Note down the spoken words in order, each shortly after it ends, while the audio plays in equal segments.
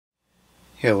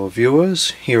Hello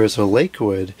viewers, here is a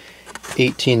Lakewood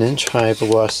 18-inch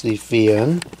high-velocity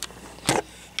fan.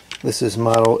 This is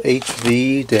model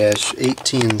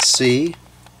HV-18C.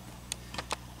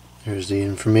 There's the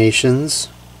informations.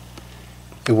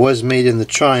 It was made in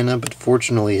China, but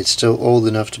fortunately it's still old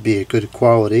enough to be a good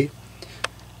quality.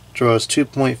 Draws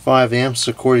 2.5 amps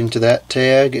according to that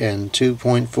tag, and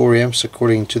 2.4 amps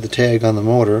according to the tag on the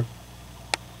motor.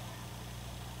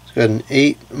 It's got an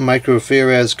 8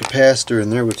 microfarads capacitor in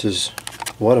there, which is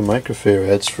a lot of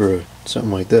microfarads for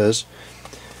something like this.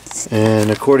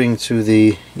 And according to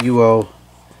the UL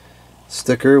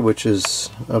sticker, which is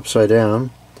upside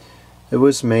down, it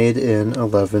was made in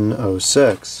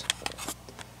 1106.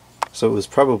 So it was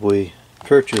probably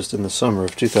purchased in the summer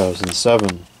of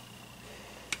 2007.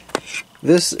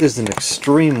 This is an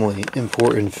extremely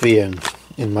important fan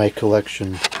in my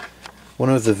collection. One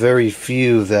of the very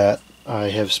few that I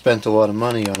have spent a lot of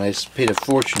money on. I paid a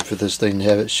fortune for this thing to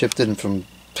have it shipped in from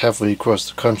halfway across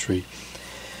the country.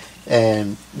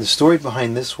 And the story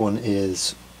behind this one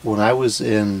is when I was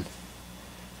in,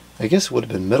 I guess it would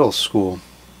have been middle school.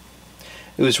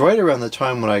 It was right around the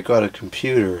time when I got a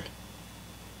computer.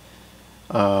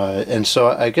 And so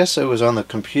I guess it was on the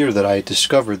computer that I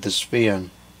discovered this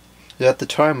fan. At the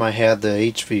time I had the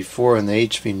HV4 and the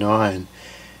HV9.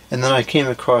 And then I came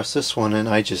across this one and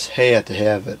I just had to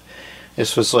have it.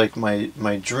 This was like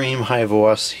my dream high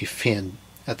velocity fan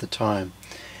at the time.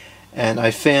 And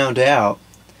I found out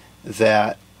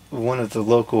that one of the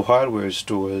local hardware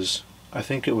stores, I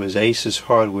think it was Ace's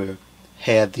Hardware,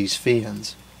 had these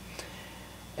fans.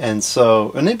 And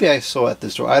so, or maybe I saw it at the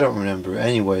store, I don't remember.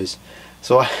 Anyways,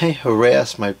 so I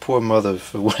harassed my poor mother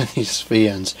for one of these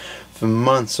fans for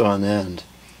months on end.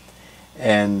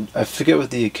 And I forget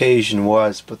what the occasion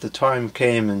was, but the time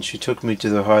came and she took me to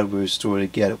the hardware store to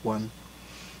get one.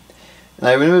 And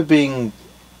I remember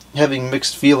having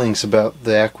mixed feelings about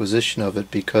the acquisition of it,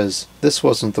 because this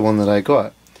wasn't the one that I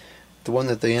got. The one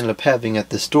that they ended up having at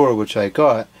the store, which I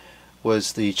got,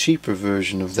 was the cheaper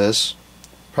version of this,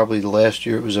 probably the last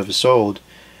year it was ever sold,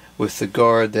 with the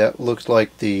guard that looked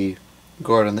like the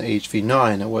guard on the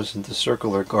HV9. It wasn't the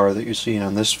circular guard that you're seeing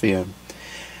on this fan.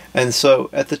 And so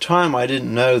at the time I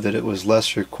didn't know that it was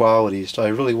lesser quality, so I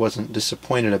really wasn't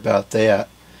disappointed about that.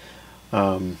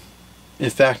 In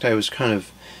fact, I was kind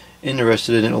of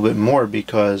interested in it a little bit more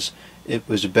because it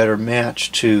was a better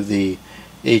match to the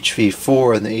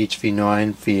HV4 and the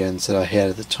HV9 fans that I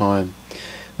had at the time.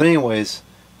 But anyways,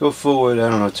 go forward, I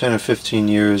don't know, 10 or 15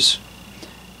 years,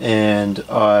 and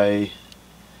I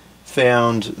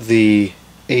found the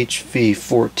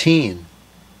HV14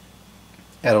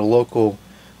 at a local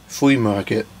flea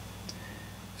market,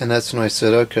 and that's when I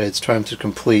said, okay, it's time to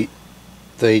complete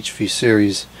the HV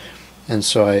series. And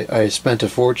so I spent a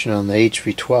fortune on the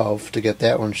HV12 to get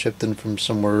that one shipped in from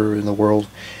somewhere in the world,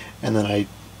 and then I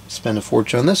spent a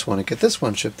fortune on this one to get this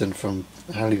one shipped in from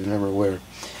I don't even remember where.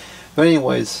 But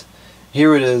anyways,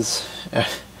 here it is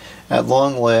at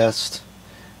long last,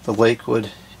 the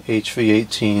Lakewood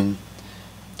HV-18,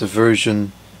 the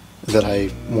version that I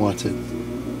wanted.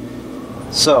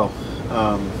 So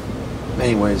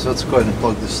anyways, let's go ahead and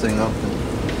plug this thing up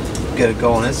and get it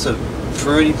going. It's a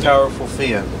pretty powerful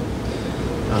fan.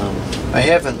 I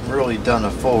haven't really done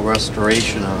a full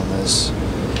restoration on this.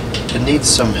 It needs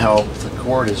some help. The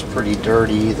cord is pretty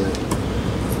dirty, the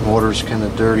motor's kind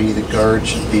of dirty, the guard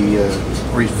should be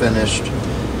refinished.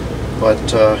 But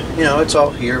you know, it's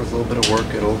all here with a little bit of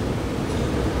work.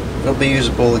 It'll be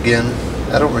usable again.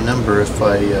 I don't remember if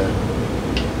I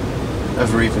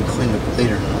ever even cleaned the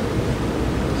blade or not.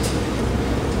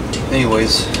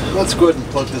 Anyways, let's go ahead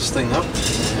and plug this thing up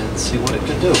and see what it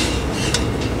can do.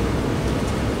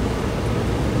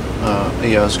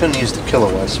 Yeah, I was going to use the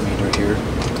kilowatts meter here.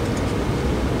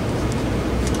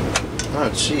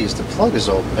 Oh jeez, the plug is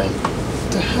all bent.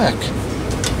 What the heck?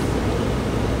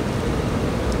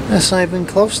 That's not even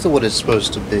close to what it's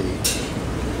supposed to be.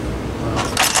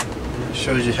 It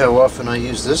shows you how often I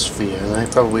use this fan. I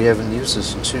probably haven't used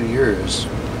this in 2 years.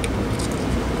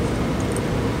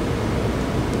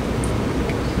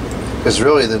 Because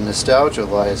really the nostalgia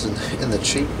lies in the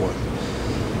cheap one.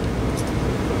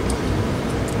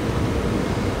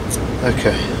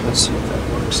 Okay, let's see if that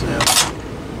works now.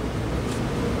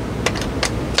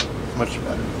 Much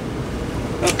better.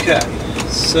 Okay,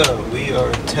 so we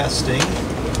are testing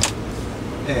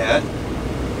at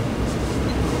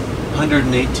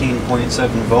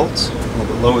 118.7 volts, a little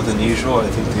bit lower than usual.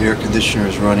 I think the air conditioner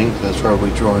is running, that's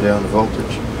probably drawing down the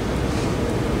voltage.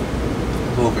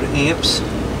 Go over to amps,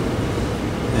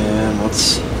 and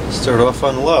let's start off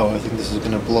on low. I think this is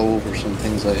going to blow over some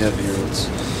things I have here. Let's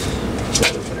put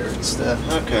a bit of instead.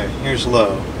 Okay, here's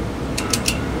low.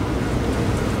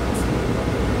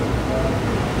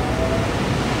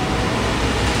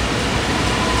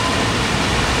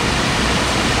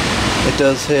 It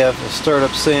does have a startup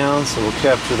sound, so we'll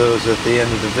capture those at the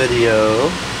end of the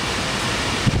video.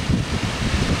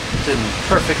 It's in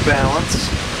perfect balance,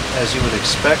 as you would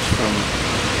expect from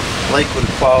Lakewood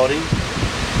quality.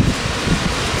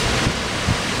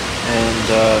 And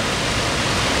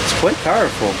it's quite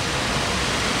powerful.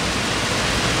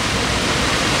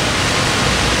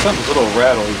 Something's a little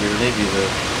rattly here, maybe the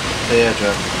badge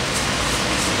up.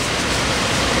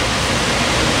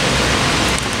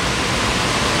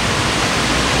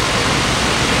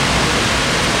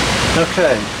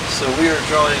 Okay, so we are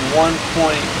drawing 1.17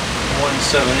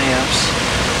 amps.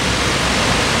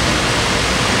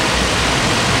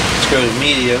 Let's go to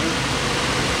medium.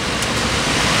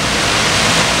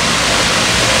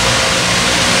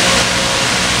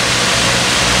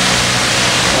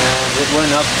 And it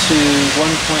went up to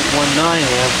 1.19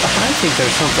 amps. I think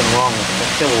there's something wrong with the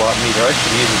kilowatt meter. I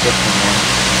should use a different one.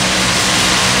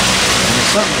 And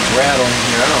something's rattling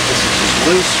here. I don't know if this is just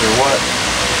loose or what.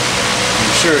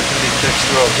 I'm sure it can be fixed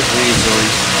relatively easily.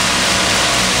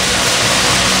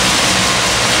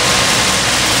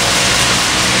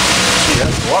 Gee,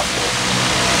 that's awful.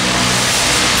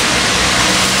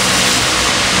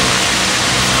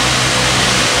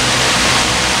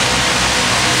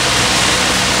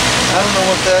 I don't know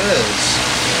what that is.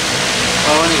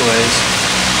 Oh, anyways,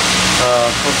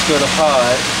 let's go to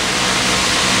high.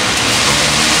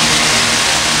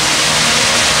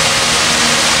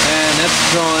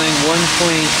 That's drawing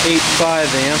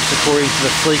 1.85 amps according to the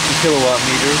flaky kilowatt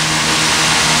meter.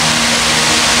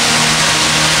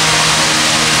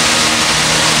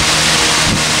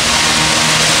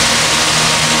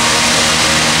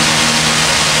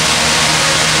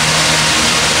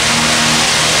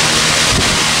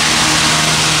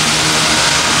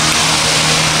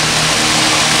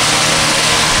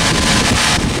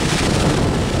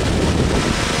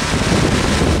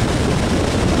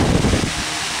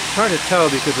 Hard to tell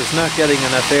because it's not getting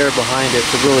enough air behind it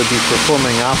to really be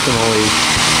performing optimally,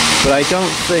 but I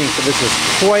don't think that this is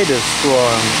quite as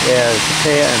strong as the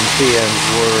patent PNs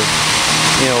were,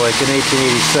 you know, like in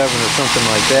 1887 or something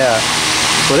like that,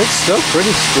 but it's still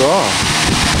pretty strong.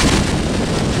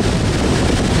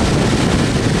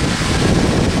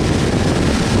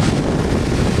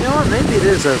 You know what, maybe it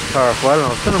is as powerful. I don't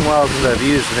know, it's been a while since I've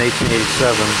used an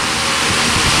 1887.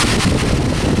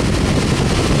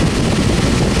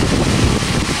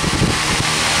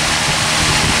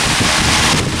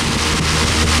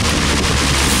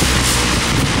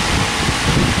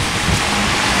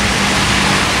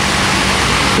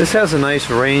 This has a nice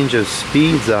range of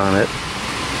speeds on it.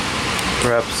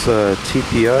 Perhaps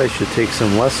TPI should take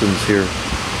some lessons here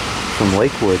from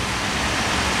Lakewood,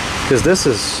 because this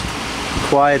is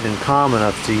quiet and calm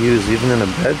enough to use even in a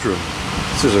bedroom.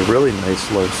 This is a really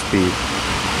nice low speed.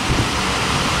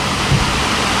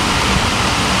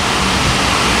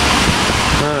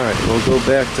 Alright, we'll go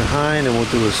back to high and we'll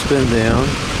do a spin down.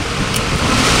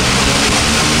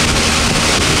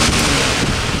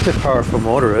 It's a powerful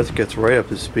motor. It gets right up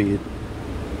to speed.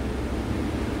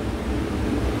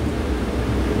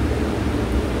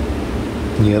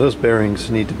 Yeah, those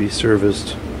bearings need to be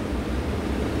serviced.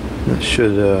 That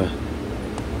should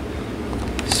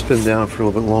spin down for a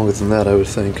little bit longer than that, I would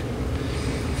think.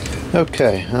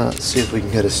 Okay, let's see if we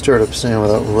can get a startup sound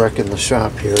without wrecking the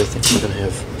shop here. I think we're going to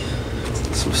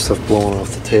have some stuff blowing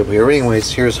off the table here.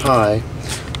 Anyways, here's high.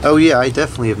 Oh yeah, I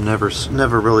definitely have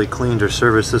never really cleaned or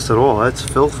serviced this at all. That's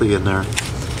filthy in there.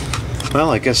 Well,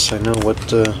 I guess I know what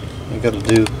I got to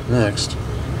do next.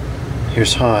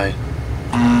 Here's high.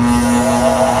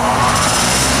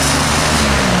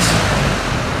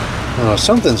 Oh,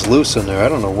 something's loose in there. I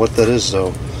don't know what that is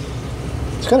though.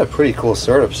 It's got a pretty cool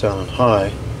startup sound on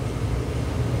high.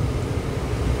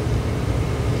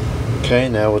 Okay,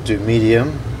 now we'll do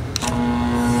medium.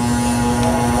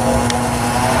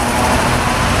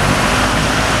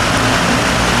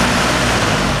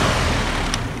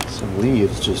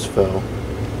 Leaves just fell.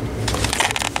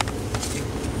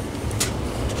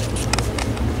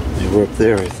 They were up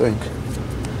there, I think.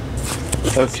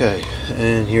 Okay,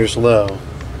 and here's low.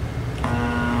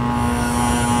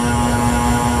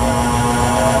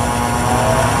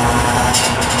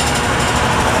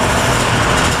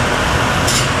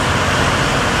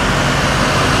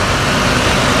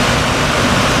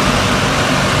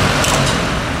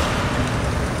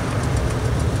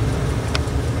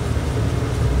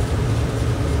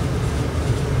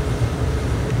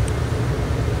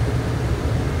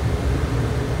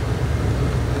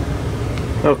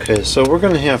 Okay, so we're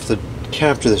going to have to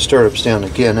capture the startup sound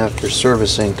again after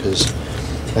servicing, because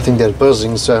I think that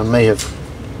buzzing sound may have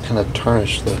kind of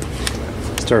tarnished the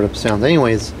startup sound.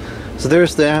 Anyways, so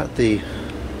there's that, the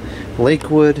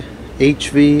Lakewood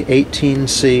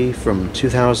HV-18C from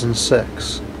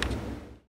 2006.